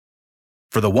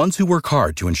For the ones who work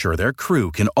hard to ensure their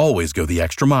crew can always go the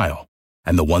extra mile,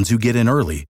 and the ones who get in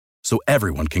early so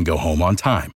everyone can go home on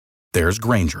time, there's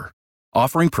Grainger,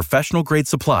 offering professional-grade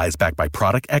supplies backed by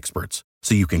product experts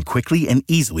so you can quickly and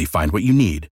easily find what you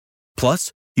need.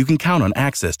 Plus, you can count on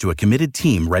access to a committed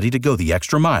team ready to go the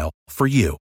extra mile for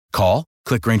you. Call,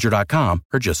 click Grainger.com,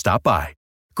 or just stop by.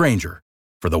 Grainger,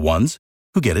 for the ones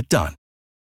who get it done.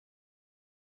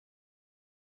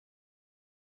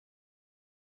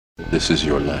 This is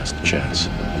your last chance.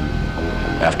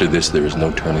 After this, there is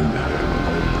no turning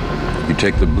back. You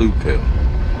take the blue pill.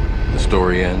 The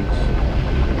story ends.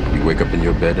 You wake up in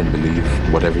your bed and believe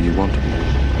whatever you want to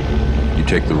believe. You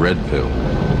take the red pill.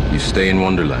 You stay in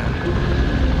Wonderland.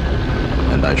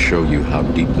 And I show you how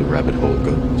deep the rabbit hole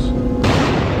goes.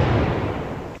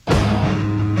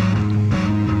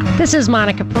 This is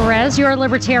Monica Perez, your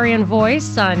libertarian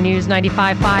voice on News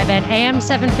 95.5 and AM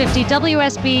 750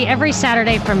 WSB every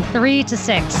Saturday from 3 to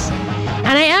 6. And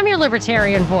I am your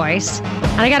libertarian voice.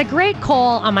 And I got a great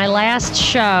call on my last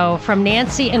show from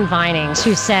Nancy in Vinings,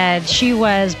 who said she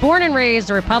was born and raised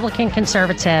a Republican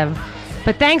conservative,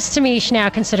 but thanks to me, she now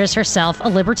considers herself a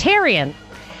libertarian.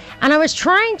 And I was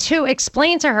trying to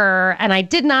explain to her, and I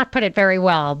did not put it very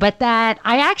well, but that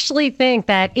I actually think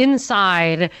that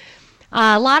inside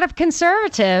a lot of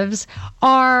conservatives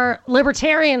are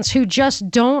libertarians who just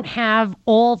don't have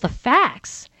all the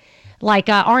facts,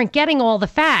 aren't getting all the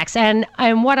facts. And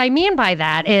what I mean by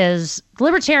that is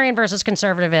libertarian versus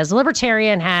conservative is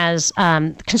libertarian has,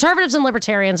 conservatives and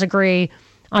libertarians agree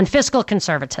on fiscal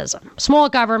conservatism, small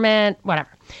government, whatever.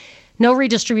 No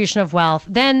redistribution of wealth.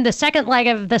 Then the second leg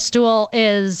of the stool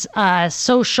is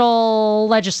social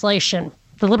legislation.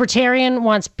 The libertarian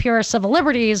wants pure civil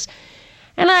liberties,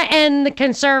 and the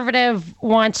conservative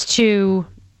wants to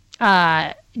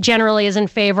generally is in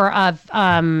favor of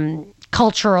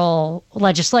cultural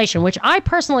legislation, which I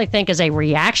personally think is a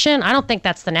reaction. I don't think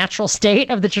that's the natural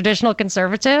state of the traditional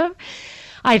conservative.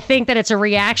 I think that it's a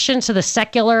reaction to the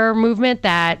secular movement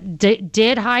that did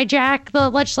hijack the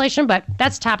legislation, but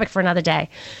that's a topic for another day.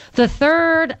 The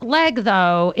third leg,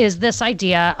 though, is this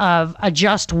idea of a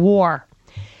just war.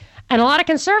 And a lot of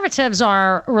conservatives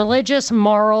are religious,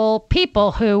 moral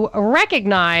people who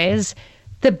recognize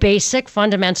the basic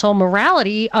fundamental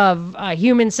morality of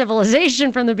human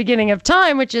civilization from the beginning of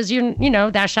time, which is, you know,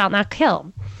 thou shalt not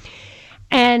kill.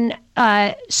 And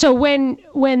so when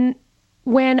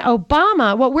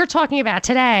Obama, what we're talking about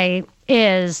today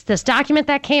is this document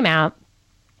that came out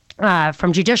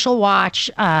from Judicial Watch,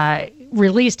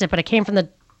 released it, but it came from the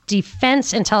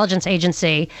Defense Intelligence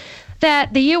Agency,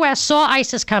 that the U.S. saw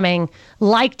ISIS coming,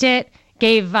 liked it,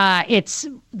 gave its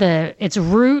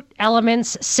root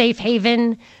elements safe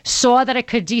haven, saw that it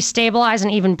could destabilize and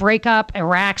even break up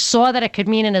Iraq, saw that it could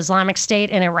mean an Islamic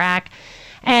State in Iraq,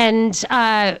 and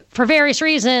for various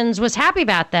reasons was happy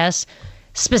about this.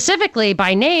 Specifically,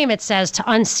 by name, it says to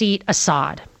unseat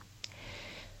Assad.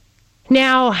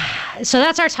 Now, so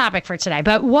that's our topic for today.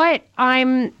 But what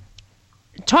I'm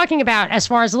talking about as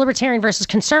far as libertarian versus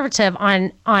conservative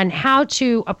on how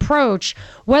to approach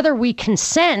whether we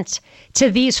consent to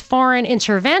these foreign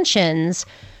interventions,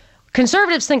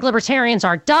 conservatives think libertarians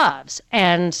are doves,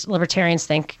 and libertarians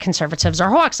think conservatives are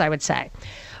hawks, I would say.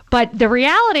 But the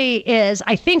reality is,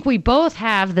 I think we both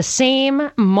have the same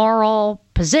moral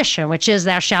position, which is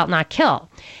thou shalt not kill.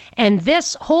 And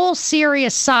this whole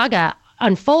serious saga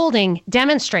unfolding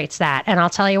demonstrates that, and I'll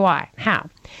tell you why. How?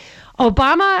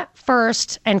 Obama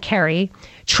first and Kerry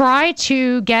tried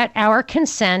to get our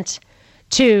consent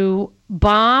to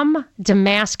bomb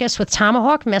Damascus with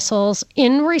Tomahawk missiles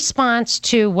in response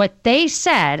to what they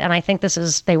said, and I think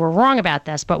they were wrong about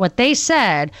this, but what they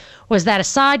said was that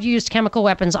Assad used chemical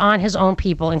weapons on his own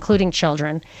people, including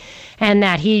children, and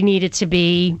that he needed to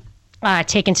be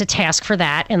taken to task for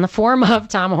that in the form of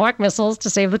Tomahawk missiles to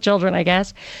save the children, I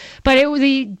guess. But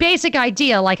the basic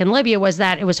idea, like in Libya, was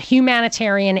that it was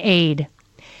humanitarian aid.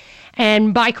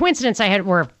 And by coincidence, I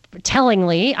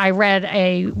read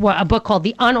a book called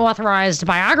The Unauthorized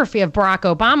Biography of Barack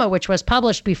Obama, which was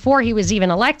published before he was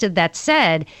even elected, that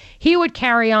said he would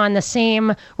carry on the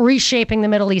same reshaping the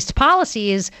Middle East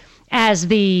policies as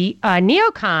the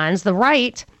neocons, the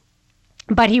right,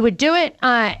 but he would do it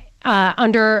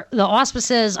under the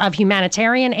auspices of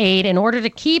humanitarian aid in order to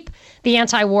keep the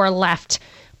anti-war left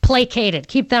placated,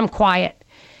 keep them quiet.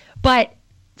 But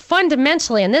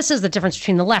fundamentally, and this is the difference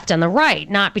between the left and the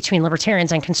right, not between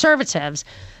libertarians and conservatives,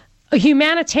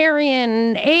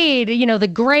 humanitarian aid, the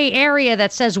gray area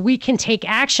that says we can take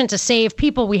action to save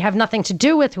people we have nothing to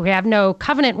do with, we have no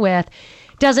covenant with,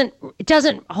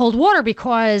 doesn't hold water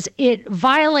because it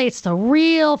violates the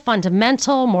real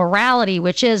fundamental morality,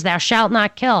 which is thou shalt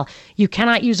not kill. You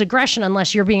cannot use aggression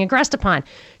unless you're being aggressed upon.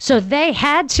 So they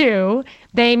had to,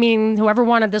 whoever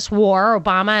wanted this war,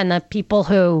 Obama and the people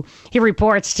who he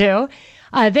reports to,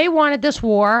 they wanted this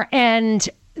war, and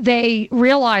they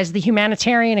realized the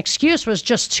humanitarian excuse was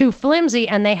just too flimsy,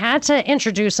 and they had to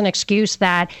introduce an excuse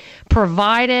that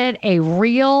provided a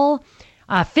real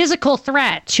physical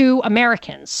threat to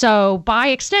Americans. So by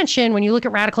extension, when you look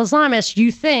at radical Islamists, you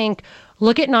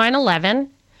look at 9/11.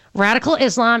 Radical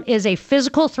Islam is a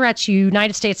physical threat to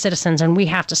United States citizens, and we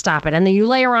have to stop it. And then you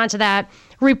layer onto that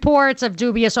reports of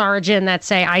dubious origin that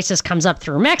say ISIS comes up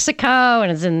through Mexico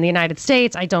and is in the United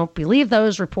States. I don't believe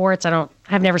those reports.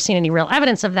 I've never seen any real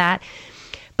evidence of that.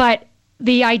 But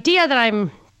the idea that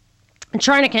I'm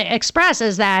trying to express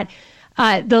is that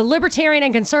the libertarian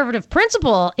and conservative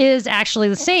principle is actually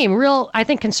the same. I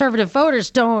think conservative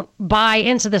voters don't buy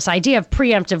into this idea of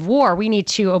preemptive war. We need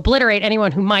to obliterate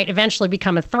anyone who might eventually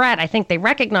become a threat. I think they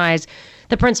recognize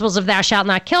the principles of thou shalt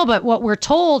not kill. But what we're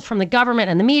told from the government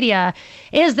and the media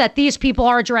is that these people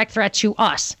are a direct threat to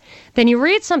us. Then you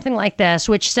read something like this,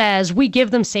 which says we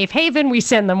give them safe haven, we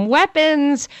send them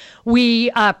weapons, we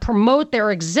promote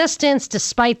their existence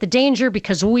despite the danger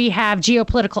because we have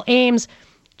geopolitical aims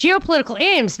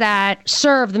that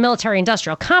serve the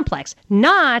military-industrial complex,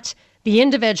 not the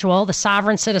individual, the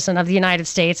sovereign citizen of the United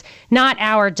States, not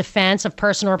our defense of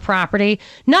person or property,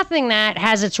 nothing that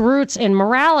has its roots in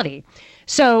morality.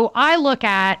 So I look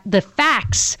at the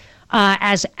facts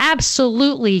as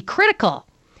absolutely critical,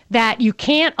 that you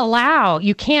can't,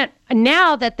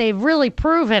 now that they've really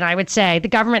proven, I would say, the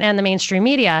government and the mainstream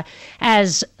media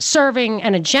as serving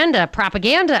an agenda,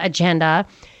 propaganda agenda,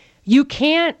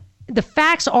 the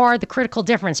facts are the critical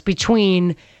difference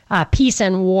between peace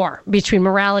and war, between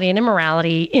morality and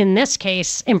immorality, in this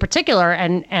case in particular,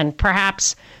 and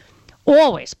perhaps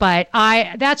always. But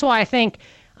that's why I think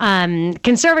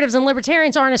conservatives and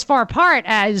libertarians aren't as far apart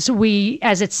as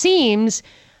it seems.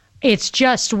 It's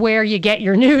just where you get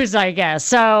your news, I guess.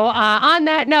 So on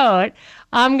that note,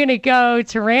 I'm going to go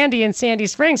to Randy in Sandy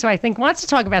Springs, who I think wants to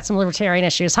talk about some libertarian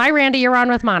issues. Hi, Randy. You're on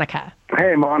with Monica.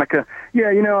 Hey, Monica. Yeah,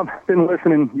 I've been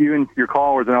listening to you and your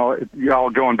callers and y'all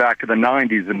going back to the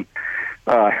 90s and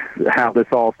how this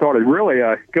all started. Really,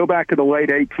 go back to the late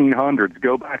 1800s.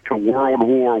 Go back to World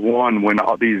War I when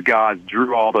all these guys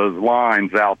drew all those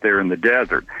lines out there in the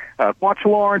desert. Watch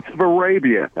Lawrence of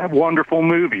Arabia, that wonderful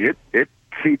movie. It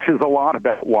teaches a lot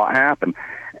about what happened.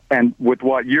 And with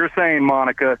what you're saying,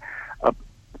 Monica,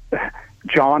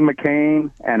 John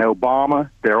McCain and Obama,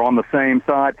 they're on the same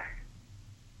side.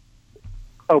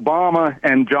 Obama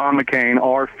and John McCain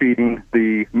are feeding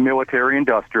the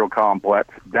military-industrial complex.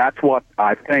 That's what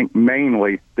I think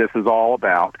mainly this is all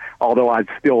about, although I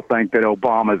still think that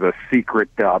Obama's a secret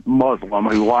Muslim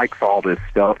who likes all this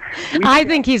stuff. I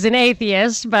think he's an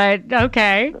atheist, but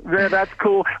okay. Yeah, that's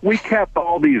cool. We kept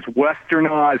all these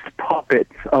westernized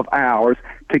puppets of ours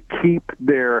to keep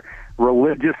their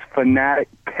religious fanatic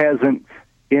peasants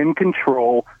in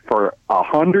control for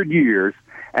 100 years,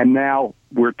 and now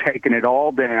we're taking it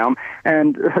all down,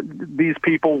 and these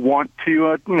people want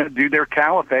to do their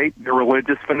caliphate, their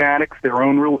religious fanatics, their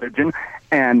own religion.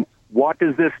 And what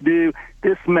does this do?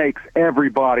 This makes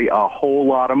everybody a whole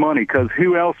lot of money, because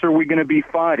who else are we going to be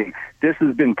fighting? This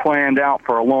has been planned out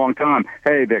for a long time.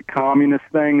 Hey, the communist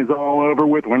thing is all over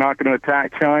with. We're not going to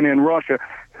attack China and Russia.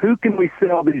 Who can we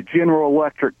sell these General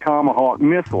Electric Tomahawk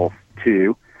missiles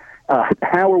to?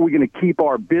 How are we going to keep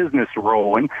our business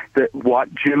rolling? That what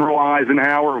General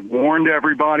Eisenhower warned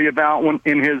everybody about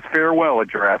in his farewell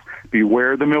address: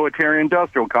 beware the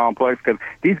military-industrial complex, because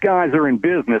these guys are in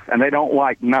business and they don't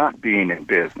like not being in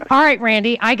business. All right,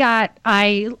 Randy,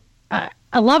 I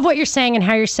love what you're saying and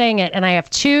how you're saying it, and I have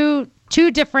two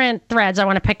different threads I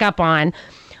want to pick up on.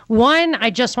 One,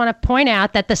 I just want to point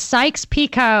out that the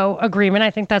Sykes-Picot Agreement,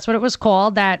 I think that's what it was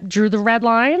called, that drew the red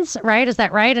lines, right? Is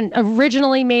that right? And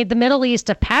originally made the Middle East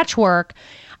a patchwork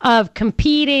of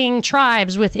competing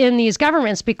tribes within these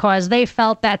governments because they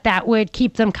felt that would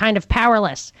keep them kind of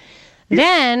powerless.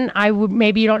 Then,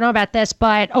 maybe you don't know about this,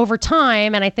 but over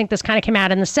time, and I think this kind of came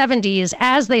out in the 70s,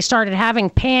 as they started having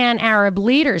pan-Arab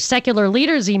leaders, secular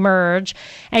leaders emerge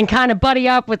and kind of buddy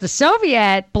up with the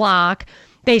Soviet bloc,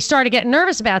 they started getting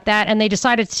nervous about that, and they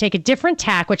decided to take a different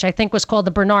tack, which I think was called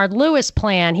the Bernard Lewis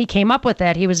plan. He came up with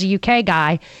it. He was a UK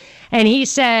guy. And he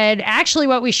said, actually,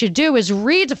 what we should do is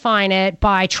redefine it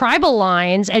by tribal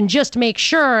lines and just make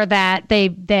sure that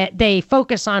they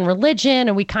focus on religion,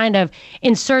 and we kind of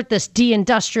insert this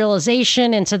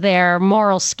deindustrialization into their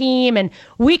moral scheme and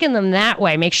weaken them that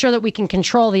way. Make sure that we can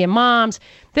control the imams.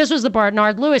 This was the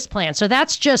Bernard Lewis plan. So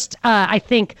that's just, I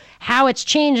think, how it's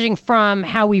changing from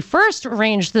how we first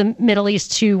arranged the Middle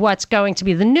East to what's going to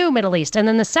be the new Middle East. And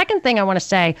then the second thing I want to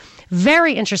say,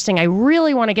 very interesting, I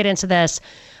really want to get into this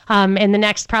in the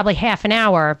next probably half an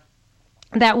hour,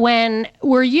 that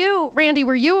Randy,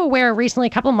 were you aware recently, a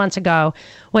couple of months ago,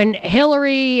 when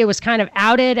Hillary, it was kind of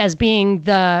outed as being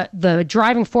the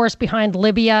driving force behind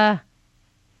Libya?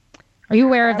 Are you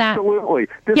aware of that? Absolutely.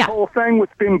 This whole thing with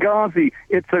Benghazi,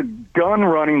 it's a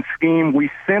gun-running scheme.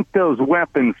 We sent those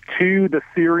weapons to the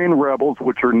Syrian rebels,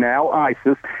 which are now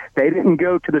ISIS. They didn't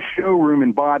go to the showroom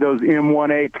and buy those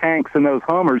M1A tanks and those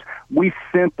Hummers. We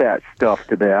sent that stuff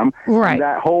to them. Right. And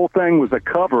that whole thing was a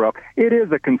cover-up. It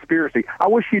is a conspiracy. I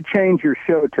wish you'd change your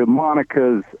show to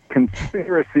Monica's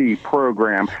conspiracy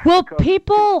program. Well,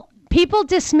 people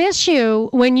dismiss you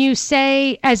when you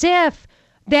say as if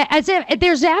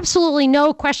there's absolutely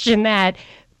no question that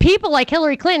people like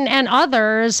Hillary Clinton and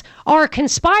others are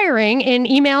conspiring in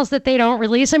emails that they don't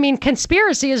release. I mean,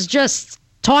 conspiracy is just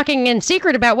talking in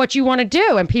secret about what you want to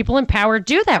do, and people in power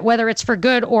do that, whether it's for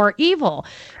good or evil.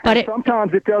 But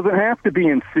sometimes it doesn't have to be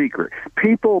in secret.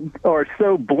 People are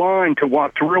so blind to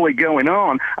what's really going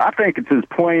on. I think it's as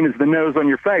plain as the nose on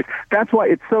your face. That's why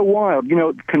it's so wild. You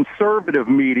know, conservative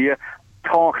media,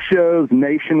 talk shows,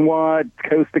 nationwide,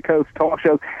 coast-to-coast talk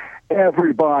shows,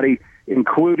 everybody,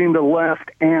 including the left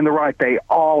and the right, they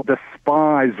all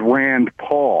despise Rand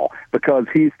Paul because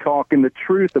he's talking the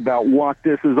truth about what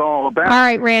this is all about. All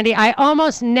right, Randy, I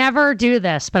almost never do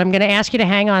this, but I'm going to ask you to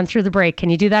hang on through the break.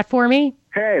 Can you do that for me?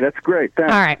 Hey, that's great.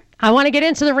 Thanks. All right. I want to get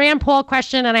into the Rand Paul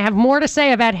question, and I have more to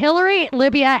say about Hillary,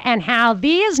 Libya, and how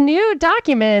these new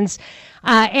documents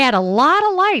add a lot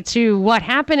of light to what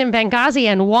happened in Benghazi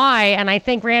and why, and I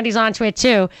think Randy's onto it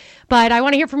too. But I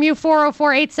want to hear from you,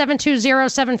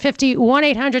 404-872-0750,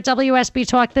 1-800-WSB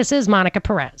Talk. This is Monica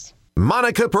Perez.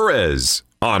 Monica Perez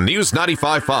on News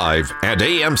 95.5 and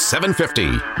AM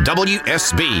 750,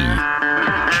 WSB.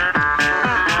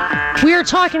 We are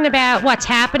talking about what's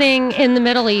happening in the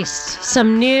Middle East.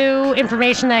 Some new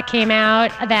information that came out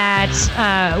that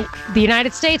the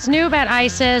United States knew about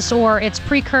ISIS, or its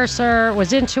precursor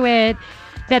was into it,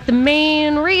 that the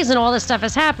main reason all this stuff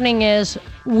is happening is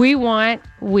the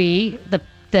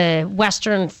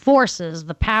Western forces,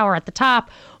 the power at the top,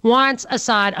 wants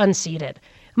Assad unseated.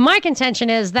 My contention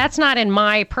is that's not in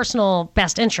my personal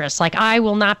best interest. Like, I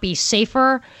will not be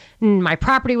safer. My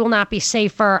property will not be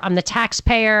safer. I'm the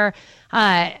taxpayer.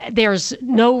 There's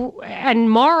no,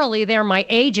 and morally, they're my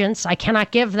agents. I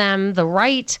cannot give them the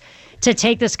right to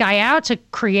take this guy out, to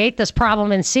create this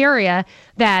problem in Syria,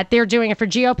 that they're doing it for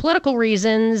geopolitical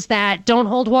reasons that don't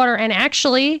hold water. And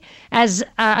actually, as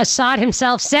Assad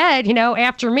himself said, you know,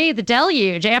 after me, the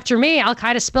deluge, after me,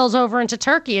 Al-Qaeda spills over into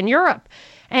Turkey and Europe.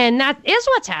 And that is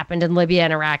what's happened in Libya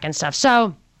and Iraq and stuff.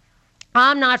 So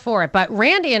I'm not for it. But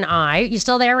Randy and I, you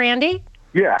still there, Randy?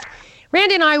 Yeah.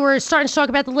 Randy and I were starting to talk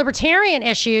about the libertarian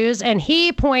issues, and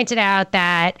he pointed out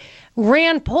that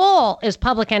Rand Paul is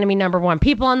public enemy number one,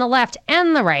 people on the left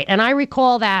and the right. And I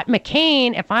recall that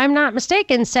McCain, if I'm not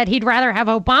mistaken, said he'd rather have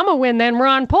Obama win than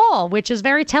Ron Paul, which is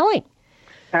very telling.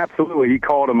 Absolutely. He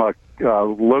called him a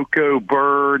loco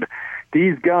bird.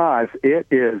 These guys,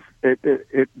 the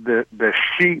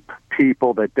sheep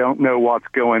people that don't know what's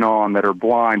going on, that are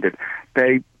blinded,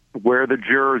 they wear the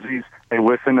jerseys, they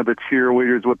listen to the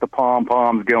cheerleaders with the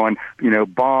pom-poms going, you know,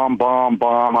 bomb, bomb,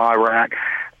 bomb, Iraq.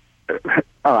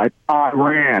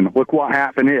 Iran, look what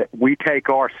happened. We take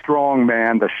our strong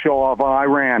man, the Shah of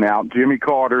Iran, out, Jimmy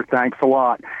Carter, thanks a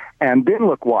lot. And then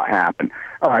look what happened.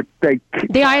 The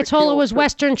Ayatollah was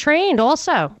Western trained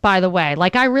also, by the way.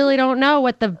 Like, I really don't know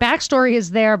what the backstory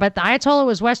is there, but the Ayatollah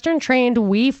was Western trained.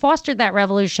 We fostered that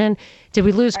revolution. Did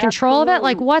we lose control of it?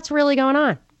 Like, what's really going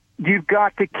on? You've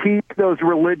got to keep those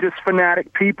religious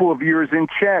fanatic people of yours in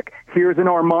check. Here's an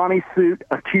Armani suit,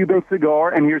 a Cuban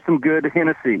cigar, and here's some good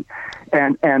Hennessy.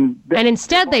 And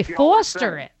instead they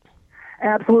foster it.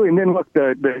 Absolutely. And then, look,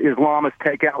 the Islamists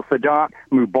take out Sadat.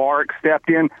 Mubarak stepped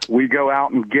in. We go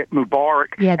out and get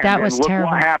Mubarak. Yeah, that was terrible.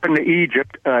 Look what happened to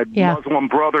Egypt, Muslim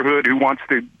Brotherhood who wants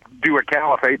to do a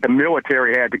caliphate. The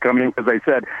military had to come in because they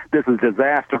said, this is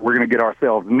disaster. We're going to get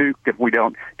ourselves nuked if we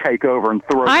don't take over and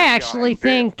throw. I actually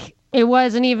think it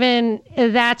wasn't even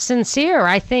that sincere.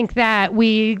 I think that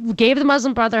we gave the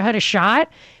Muslim Brotherhood a shot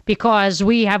because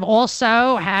we have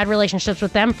also had relationships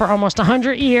with them for almost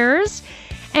 100 years.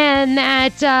 and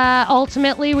that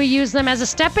ultimately we use them as a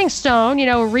stepping stone,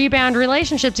 a rebound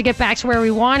relationship to get back to where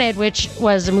we wanted, which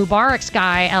was Mubarak's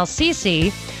guy,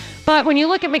 El-Sisi. But when you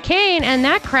look at McCain and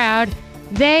that crowd,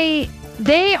 they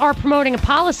are promoting a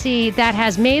policy that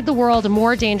has made the world a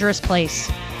more dangerous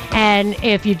place. And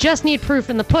if you just need proof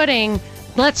in the pudding,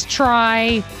 let's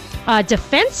try a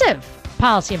defensive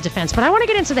policy of defense. But I want to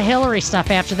get into the Hillary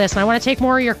stuff after this, and I want to take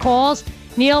more of your calls.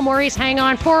 Neil, Maurice, hang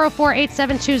on.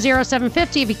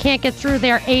 404-872-0750. If you can't get through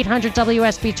there, 800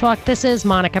 WSB Talk. This is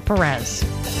Monica Perez.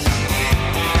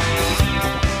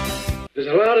 There's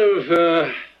a lot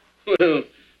of,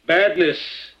 badness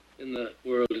in the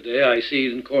world today. I see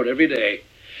it in court every day.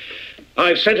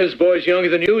 I've sentenced boys younger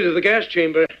than you to the gas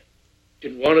chamber.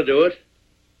 Didn't want to do it.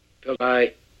 Felt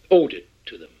I owed it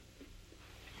to them.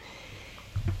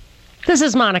 This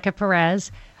is Monica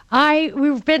Perez.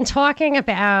 We've been talking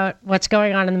about what's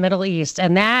going on in the Middle East,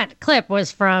 and that clip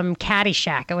was from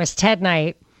Caddyshack. It was Ted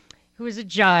Knight, who is a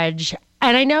judge.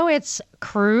 And I know it's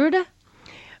crude,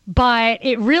 but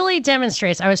it really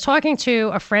demonstrates. I was talking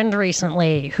to a friend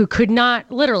recently who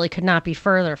literally could not be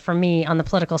further from me on the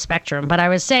political spectrum. But I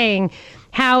was saying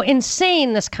how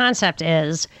insane this concept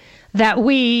is that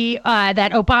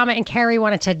that Obama and Kerry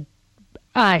wanted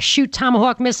to shoot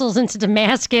Tomahawk missiles into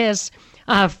Damascus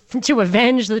to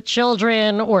avenge the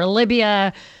children, or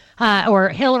Libya, or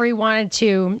Hillary wanted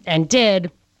to and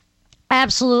did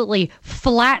absolutely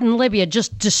flatten Libya,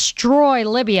 just destroy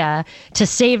Libya to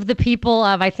save the people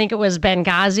of, I think it was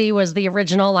Benghazi was the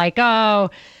original, Gaddafi's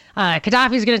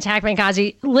going to attack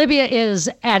Benghazi. Libya is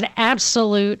an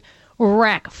absolute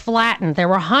wreck, flattened. There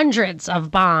were hundreds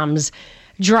of bombs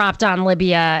dropped on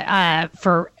Libya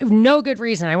for no good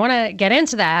reason. I want to get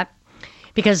into that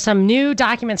because some new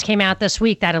documents came out this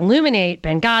week that illuminate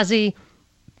Benghazi,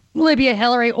 Libya,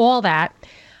 Hillary, all that.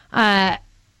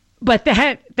 But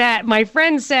that my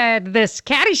friend said, this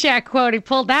Caddyshack quote, he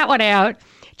pulled that one out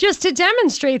just to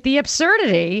demonstrate the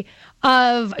absurdity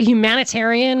of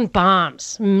humanitarian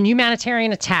bombs,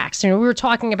 humanitarian attacks. We were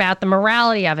talking about the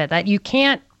morality of it, that you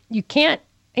can't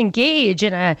engage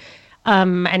in an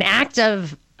act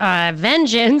of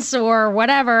vengeance or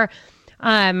whatever,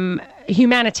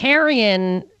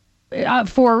 humanitarian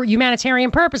for humanitarian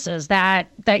purposes, that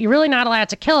you're really not allowed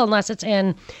to kill unless it's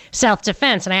in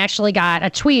self-defense. And I actually got a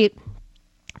tweet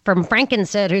from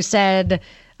Frankenstein who said,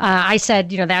 I said,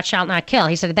 thou shalt not kill.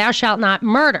 He said, thou shalt not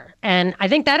murder. And I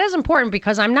think that is important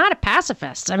because I'm not a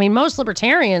pacifist. I mean, most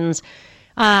libertarians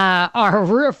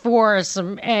are for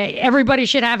everybody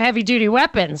should have heavy-duty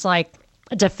weapons. Like,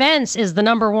 defense is the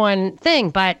number one thing,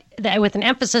 but with an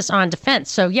emphasis on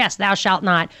defense. So, yes, thou shalt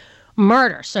not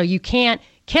murder. So you can't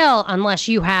kill unless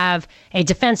you have a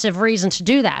defensive reason to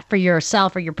do that for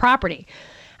yourself or your property.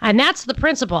 And that's the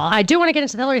principle. I do want to get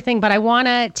into the Hillary thing, but I want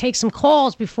to take some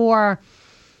calls before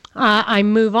I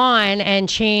move on and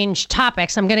change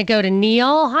topics. I'm going to go to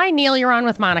Neil. Hi, Neil. You're on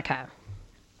with Monica.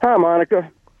 Hi,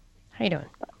 Monica. How you doing?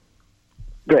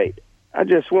 Great. I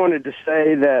just wanted to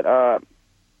say that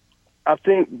I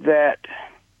think that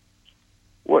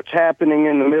what's happening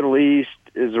in the Middle East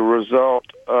is a result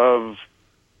of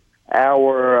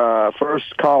our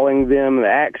first calling them the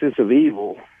axis of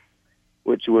evil,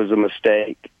 which was a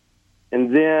mistake.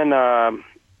 And then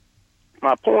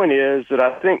my point is that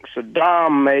I think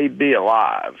Saddam may be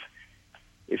alive.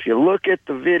 If you look at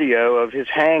the video of his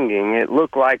hanging, it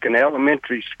looked like an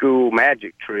elementary school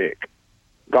magic trick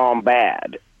gone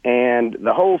bad. And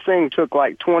the whole thing took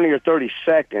like 20 or 30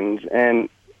 seconds, and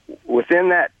within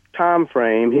that time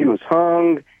frame, he was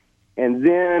hung and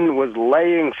then was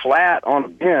laying flat on a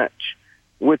bench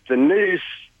with the noose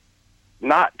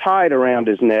not tied around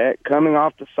his neck, coming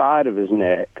off the side of his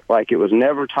neck, like it was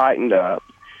never tightened up.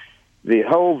 The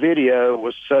whole video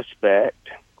was suspect.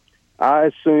 I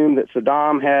assume that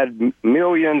Saddam had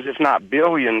millions, if not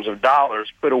billions, of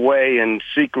dollars put away in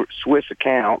secret Swiss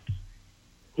accounts.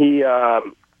 He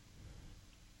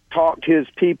talked his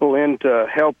people into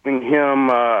helping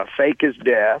him fake his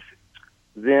death.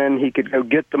 Then he could go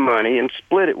get the money and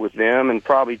split it with them and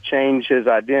probably change his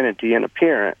identity and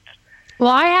appearance.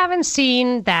 Well, I haven't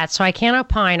seen that, so I can't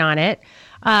opine on it.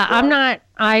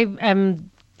 I am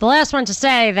the last one to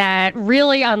say that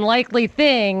really unlikely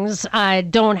things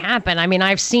don't happen. I mean,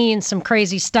 I've seen some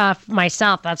crazy stuff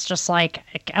myself. That's just like,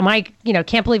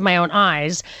 can't believe my own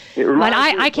eyes. But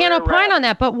I can't opine on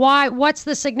that. But why? What's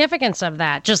the significance of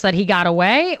that? Just that he got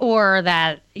away, or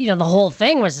that, the whole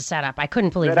thing was a setup? I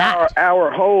couldn't believe that.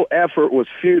 Our whole effort was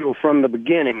futile from the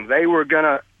beginning.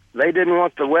 They didn't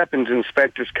want the weapons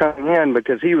inspectors coming in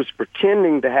because he was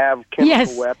pretending to have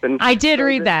chemical weapons. I did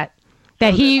read that.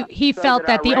 That he felt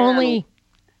that the only...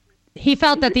 he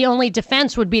felt that the only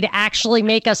defense would be to actually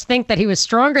make us think that he was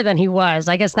stronger than he was.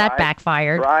 I guess that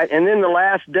backfired. Right. And then the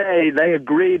last day, they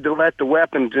agreed to let the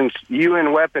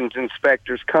UN weapons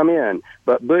inspectors come in.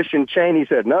 But Bush and Cheney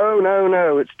said,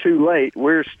 no, it's too late.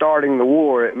 We're starting the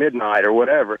war at midnight or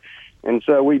whatever. And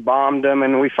so we bombed them,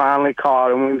 and we finally caught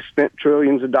them. We spent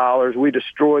trillions of dollars. We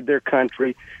destroyed their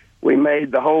country. We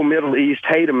made the whole Middle East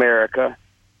hate America.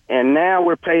 And now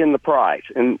we're paying the price.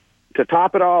 And to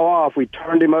top it all off, we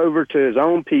turned him over to his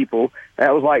own people.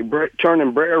 That was like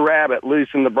turning Brer Rabbit loose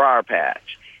in the briar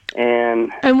patch.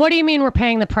 And what do you mean we're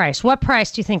paying the price? What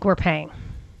price do you think we're paying?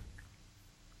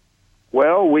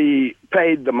 Well, we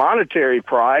paid the monetary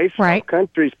price. Right. Our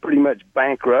country's pretty much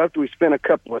bankrupt. We spent a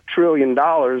couple of $1 trillion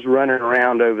running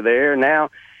around over there. Now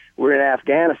we're in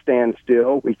Afghanistan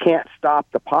still. We can't stop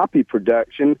the poppy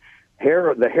production.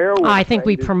 The heroin. I think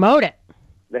we promote it.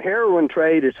 The heroin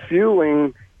trade is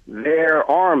fueling their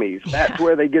armies. That's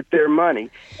where they get their money.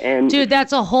 And dude,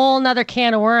 that's a whole nother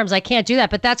can of worms. I can't do that,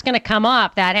 but that's going to come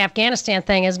up. That Afghanistan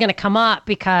thing is going to come up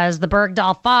because the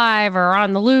Bergdahl Five are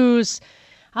on the loose.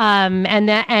 And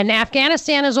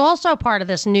Afghanistan is also part of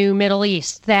this new Middle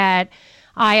East that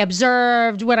I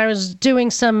observed when I was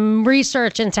doing some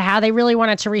research into how they really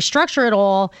wanted to restructure it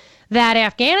all. That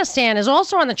Afghanistan is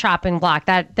also on the chopping block.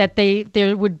 That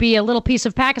there would be a little piece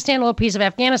of Pakistan, a little piece of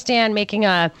Afghanistan, making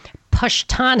a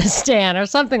Pashtanistan or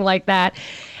something like that,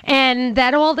 and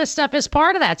that all this stuff is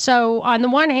part of that. So on the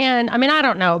one hand, I mean, I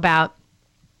don't know about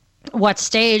what's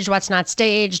staged, what's not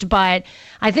staged, but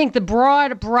I think the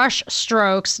broad brush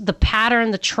strokes, the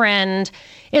pattern, the trend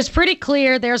is pretty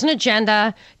clear. There's an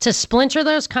agenda to splinter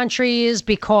those countries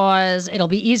because it'll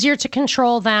be easier to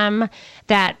control them,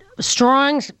 that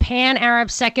strong pan-Arab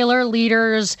secular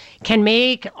leaders can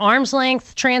make arm's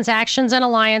length transactions and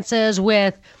alliances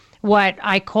with what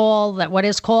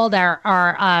is called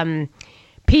our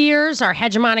peers, our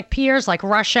hegemonic peers like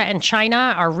Russia and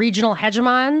China, our regional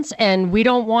hegemons, and we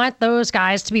don't want those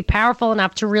guys to be powerful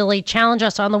enough to really challenge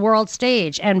us on the world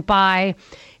stage. And by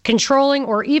controlling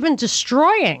or even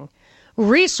destroying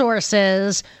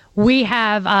resources, we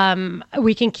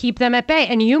can keep them at bay.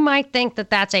 And you might think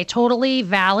that that's a totally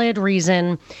valid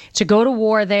reason to go to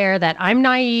war there, that I'm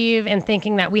naive in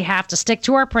thinking that we have to stick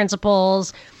to our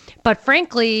principles. But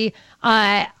frankly,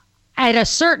 at a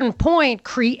certain point,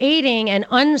 creating an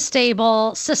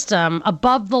unstable system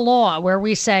above the law where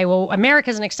we say, well, America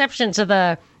is an exception to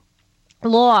the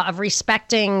law of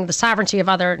respecting the sovereignty of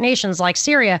other nations like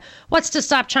Syria, what's to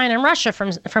stop China and Russia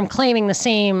from claiming the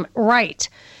same right?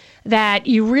 That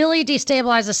you really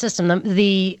destabilize the system.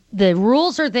 The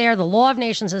rules are there. The law of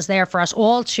nations is there for us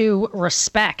all to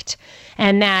respect.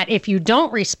 And that if you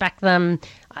don't respect them,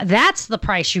 that's the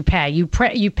price you pay. You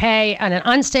pay on an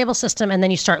unstable system, and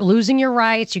then you start losing your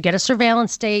rights. You get a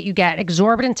surveillance state. You get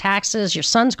exorbitant taxes. Your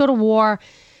sons go to war,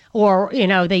 or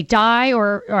they die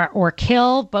or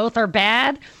kill. Both are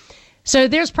bad. So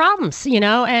there's problems,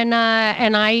 and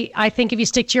I think if you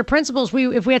stick to your principles,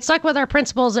 if we had stuck with our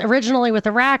principles originally with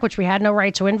Iraq, which we had no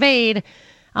right to invade,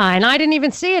 and I didn't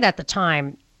even see it at the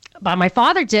time, but my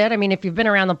father did. I mean, if you've been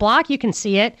around the block, you can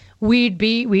see it. We'd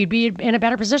be in a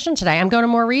better position today. I'm going to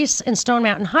Maurice in Stone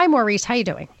Mountain. Hi, Maurice. How you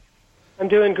doing? I'm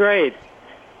doing great.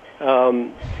 I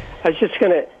was just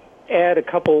going to add a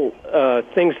couple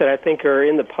things that I think are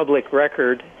in the public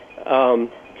record.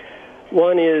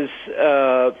 One is,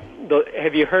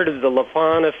 have you heard of the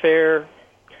Lafon affair?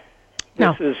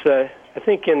 No. This is, I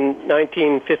think in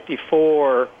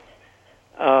 1954,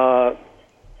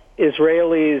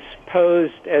 Israelis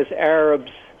posed as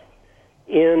Arabs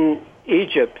in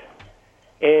Egypt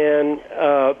and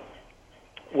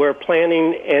were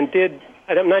planning and did,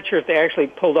 I'm not sure if they actually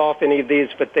pulled off any of these,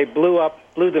 but they blew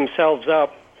themselves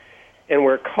up and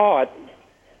were caught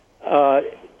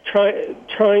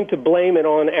trying to blame it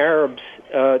on Arabs,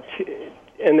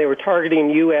 and they were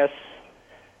targeting U.S.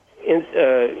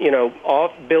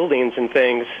 off buildings and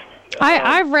things.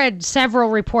 I've read several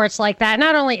reports like that.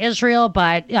 Not only Israel,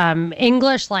 but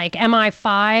English, like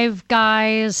MI5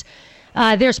 guys.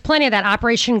 There's plenty of that.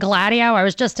 Operation Gladio. I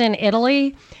was just in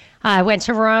Italy. I went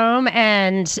to Rome,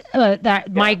 and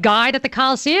my guide at the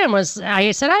Colosseum I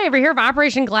said, I ever hear of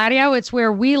Operation Gladio? It's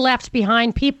where we left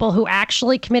behind people who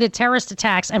actually committed terrorist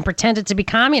attacks and pretended to be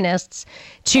communists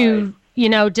to,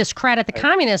 discredit the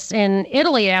communists in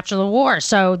Italy after the war.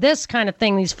 So this kind of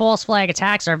thing, these false flag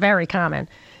attacks are very common.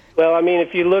 Well, I mean,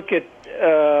 if you look at,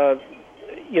 because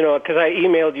I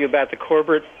emailed you about the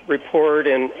Corbett report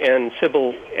and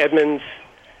Sybil Edmonds,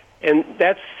 and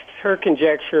that's her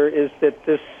conjecture is that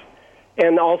this,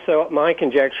 and also my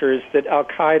conjecture is that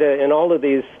Al-Qaeda and all of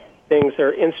these things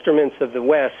are instruments of the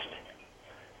West.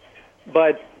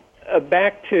 But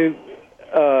back to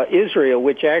Israel,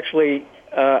 which actually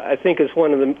I think is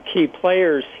one of the key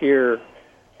players here.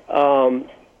 They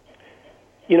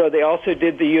also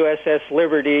did the USS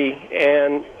Liberty,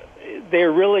 and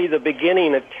they're really the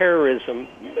beginning of terrorism,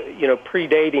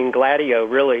 predating Gladio,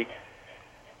 really,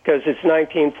 because it's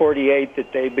 1948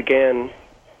 that they began,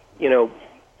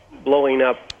 blowing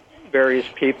up various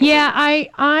people. Yeah,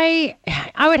 I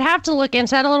would have to look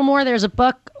into that a little more. There's a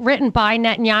book written by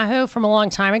Netanyahu from a long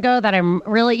time ago that I'm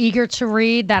really eager to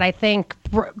read that I think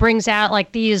brings out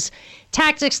like these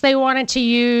tactics they wanted to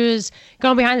use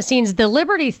going behind the scenes. The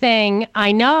Liberty thing,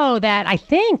 I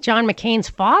think John McCain's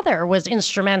father was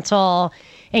instrumental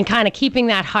in kind of keeping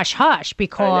that hush-hush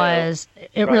because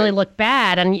it really looked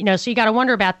bad. And, so you got to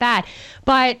wonder about that.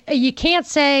 But you can't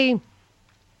say,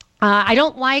 I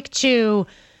don't like to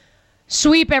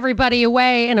sweep everybody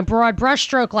away in a broad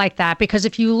brushstroke like that, because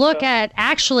if you look at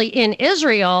actually in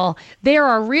Israel, there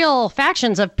are real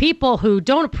factions of people who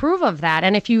don't approve of that.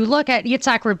 And if you look at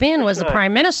Yitzhak Rabin was the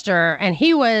prime minister, and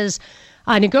he was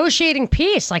negotiating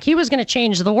peace, like he was going to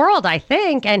change the world, I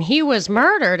think, and he was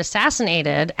murdered,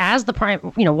 assassinated as the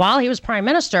while he was prime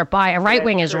minister by a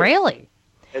right-wing Israeli.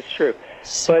 That's true.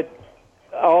 But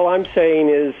all I'm saying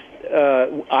is,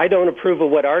 I don't approve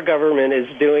of what our government is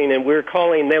doing, and we're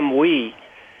calling them we.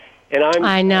 And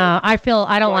I know. I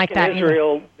don't like that. In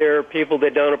Israel, either. There are people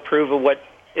that don't approve of what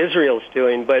Israel's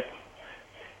doing. But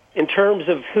in terms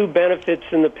of who benefits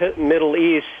in the Middle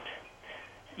East,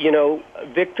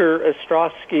 Victor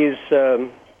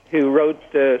Ostrovsky's, who wrote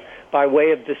By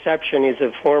Way of Deception, he's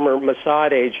a former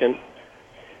Mossad agent,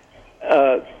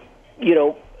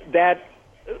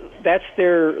 that's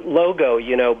their logo,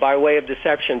 By Way of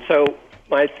Deception. So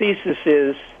my thesis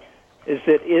is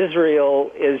that Israel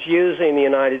is using the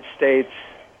United States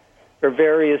for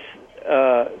various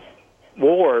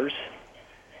wars,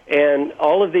 and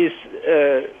all of these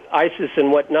ISIS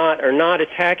and whatnot are not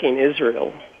attacking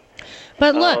Israel.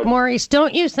 But look, Maurice,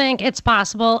 don't you think it's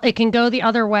possible it can go the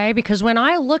other way? Because when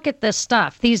I look at this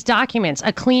stuff, these documents,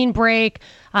 A Clean Break,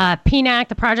 PNAC,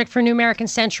 the Project for a New American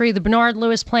Century, the Bernard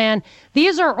Lewis Plan,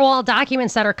 these are all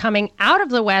documents that are coming out of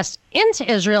the West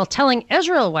into Israel, telling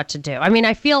Israel what to do. I mean,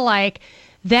 I feel like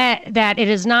that it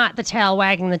is not the tail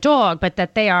wagging the dog, but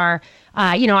that they are,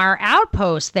 our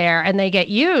outposts there, and they get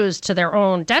used to their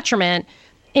own detriment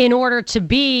in order to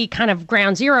be kind of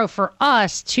ground zero for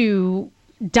us to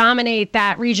dominate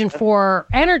that region for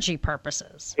energy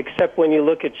purposes. Except when you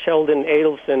look at Sheldon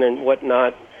Adelson and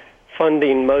whatnot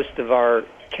funding most of our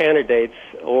candidates,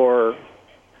 or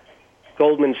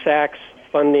Goldman Sachs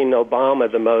funding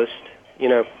Obama the most,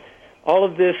 all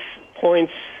of this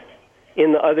points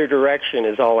in the other direction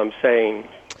is all I'm saying.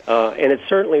 And it's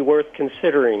certainly worth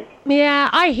considering.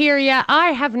 Yeah, I hear you.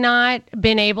 I have not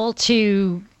been able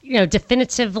to,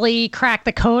 definitively crack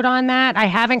the code on that. I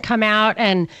haven't come out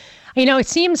and it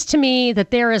seems to me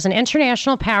that there is an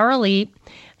international power elite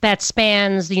that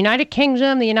spans the United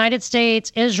Kingdom, the United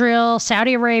States, Israel,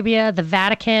 Saudi Arabia, the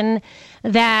Vatican,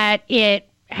 that it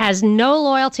has no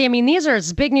loyalty. I mean, these are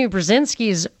Zbigniew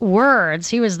Brzezinski's words.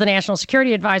 He was the national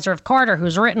security advisor of Carter,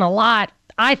 who's written a lot,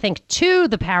 I think, to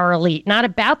the power elite, not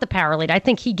about the power elite. I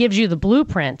think he gives you the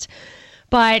blueprint.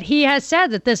 But he has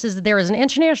said that there is an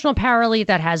international power elite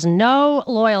that has no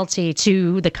loyalty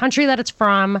to the country that it's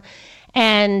from,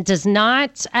 and does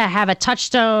not have a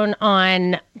touchstone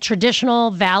on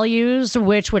traditional values,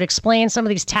 which would explain some of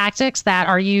these tactics that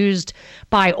are used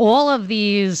by all of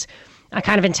these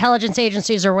kind of intelligence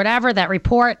agencies or whatever that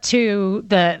report to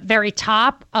the very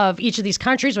top of each of these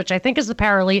countries, which I think is the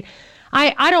power elite.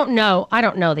 I don't know. I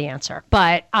don't know the answer,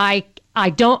 but I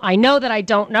know that I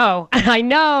don't know. I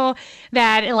know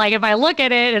that, like, if I look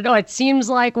at it, it seems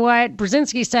like what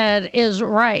Brzezinski said is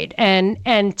right.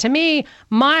 And to me,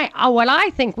 what I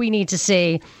think we need to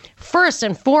see first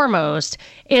and foremost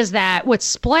is that what's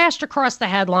splashed across the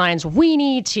headlines, we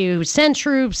need to send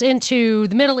troops into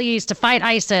the Middle East to fight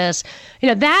ISIS.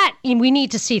 That we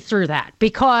need to see through that,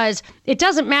 because it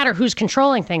doesn't matter who's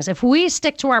controlling things. If we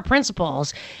stick to our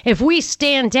principles, if we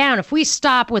stand down, if we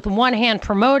stop with one hand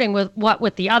promoting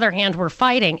with the other hand we're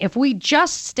fighting, if we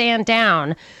just stand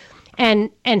down and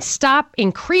stop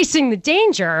increasing the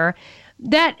danger,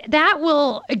 that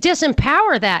will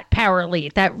disempower that power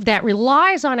elite that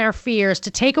relies on our fears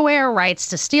to take away our rights,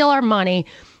 to steal our money,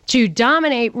 to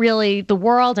dominate really the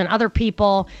world and other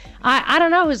people. I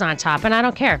don't know who's on top, and I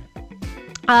don't care.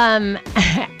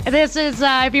 This is,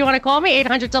 if you want to call me,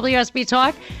 800 WSB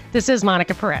Talk. This is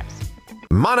Monica Perez.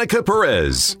 Monica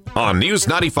Perez on News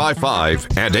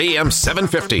 95.5 and AM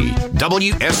 750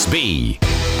 WSB.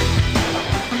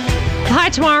 Hi,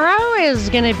 Tomorrow is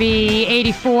going to be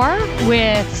 84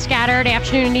 with scattered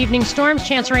afternoon and evening storms.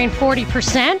 Chance of rain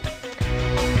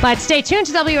 40%. But stay tuned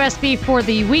to WSB for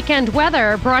the weekend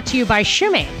weather, brought to you by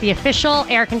Shoemate, the official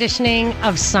air conditioning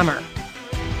of summer.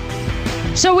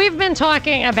 So we've been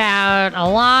talking about a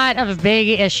lot of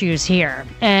big issues here,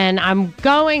 and I'm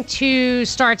going to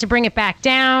start to bring it back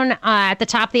down. At the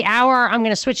top of the hour, I'm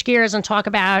going to switch gears and talk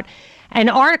about an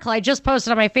article I just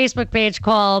posted on my Facebook page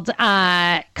called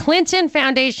Clinton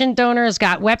Foundation Donors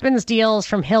Got Weapons Deals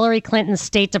from Hillary Clinton's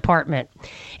State Department.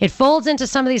 It folds into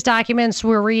some of these documents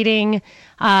we're reading.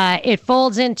 It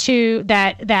folds into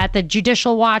that the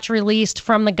Judicial Watch released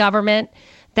from the government,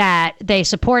 that they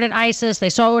supported ISIS. They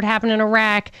saw what would happen in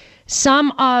Iraq.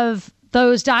 Some of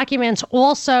those documents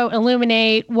also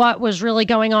illuminate what was really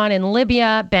going on in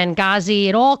Libya, Benghazi.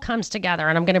 It all comes together,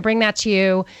 and I'm going to bring that to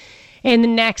you in the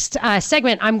next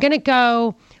segment. I'm going to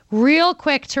go real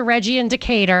quick to Reggie in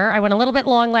Decatur. I went a little bit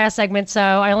long last segment, so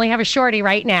I only have a shorty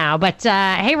right now. But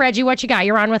hey, Reggie, what you got?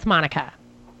 You're on with Monica.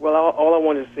 Well, all I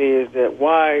want to say is that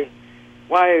why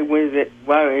is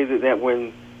it that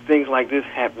when things like this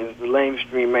happens, the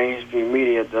mainstream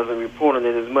media doesn't report on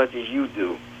it as much as you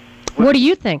do? What do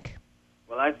you think?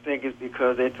 Well, I think it's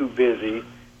because they're too busy,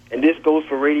 and this goes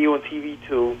for radio and TV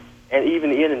too, and even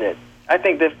the internet. I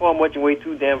think they're far much way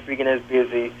too damn freaking as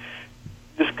busy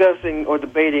discussing or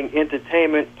debating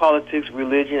entertainment, politics,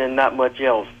 religion, and not much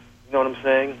else. You know what I'm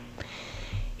saying?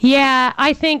 Yeah,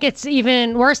 I think it's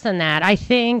even worse than that. I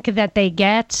think that they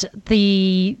get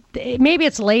maybe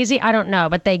it's lazy, I don't know,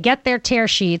 but they get their tear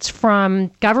sheets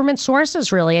from government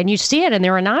sources, really, and you see it, and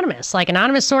they're anonymous. Like,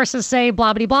 anonymous sources say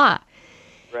blah, blah, blah.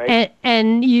 Right.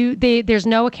 And there's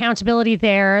no accountability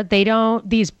there.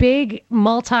 These big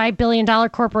multi-billion-dollar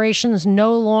corporations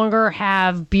no longer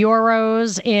have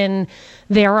bureaus in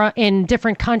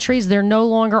different countries. They're no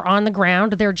longer on the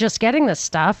ground. They're just getting this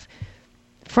stuff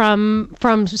from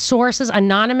sources,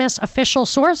 anonymous official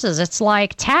sources. It's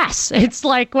like TASS. It's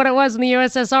like what it was in the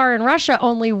USSR and Russia,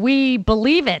 only we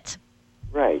believe it.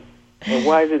 Right. And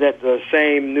why is it that the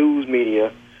same news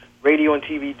media, radio and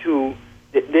TV too,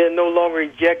 they're no longer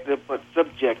objective but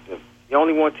subjective? You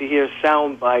only want to hear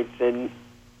sound bites and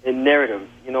narrative.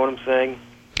 You know what I'm saying?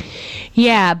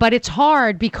 Yeah, but it's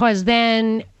hard because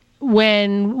then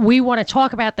when we want to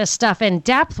talk about this stuff in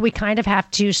depth, we kind of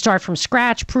have to start from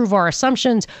scratch, prove our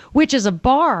assumptions, which is a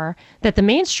bar that the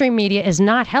mainstream media is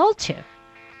not held to.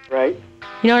 Right.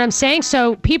 You know what I'm saying?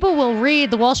 So people will read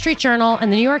the Wall Street Journal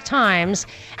and the New York Times,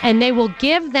 and they will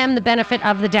give them the benefit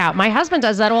of the doubt. My husband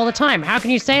does that all the time. How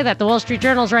can you say that? The Wall Street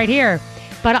Journal's right here.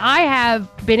 But I have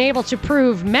been able to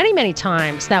prove many, many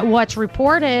times that what's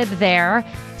reported there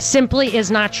simply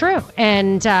is not true,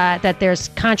 and that there's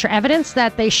contra evidence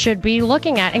that they should be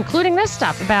looking at, including this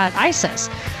stuff about ISIS.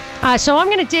 So I'm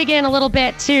going to dig in a little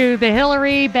bit to the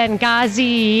Hillary,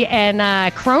 Benghazi, and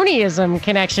cronyism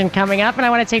connection coming up, and I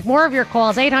want to take more of your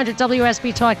calls.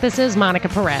 800-WSB-TALK. This is Monica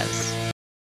Perez.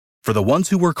 For the ones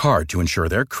who work hard to ensure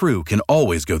their crew can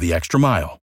always go the extra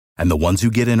mile, and the ones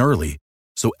who get in early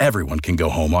so everyone can go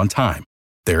home on time,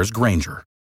 there's Grainger,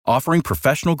 offering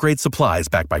professional-grade supplies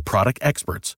backed by product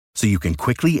experts so you can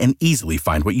quickly and easily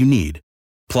find what you need.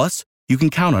 Plus, you can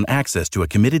count on access to a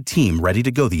committed team ready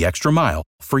to go the extra mile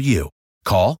for you.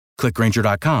 Call, click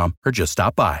Grainger.com, or just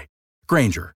stop by.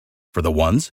 Grainger, for the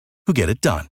ones who get it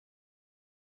done.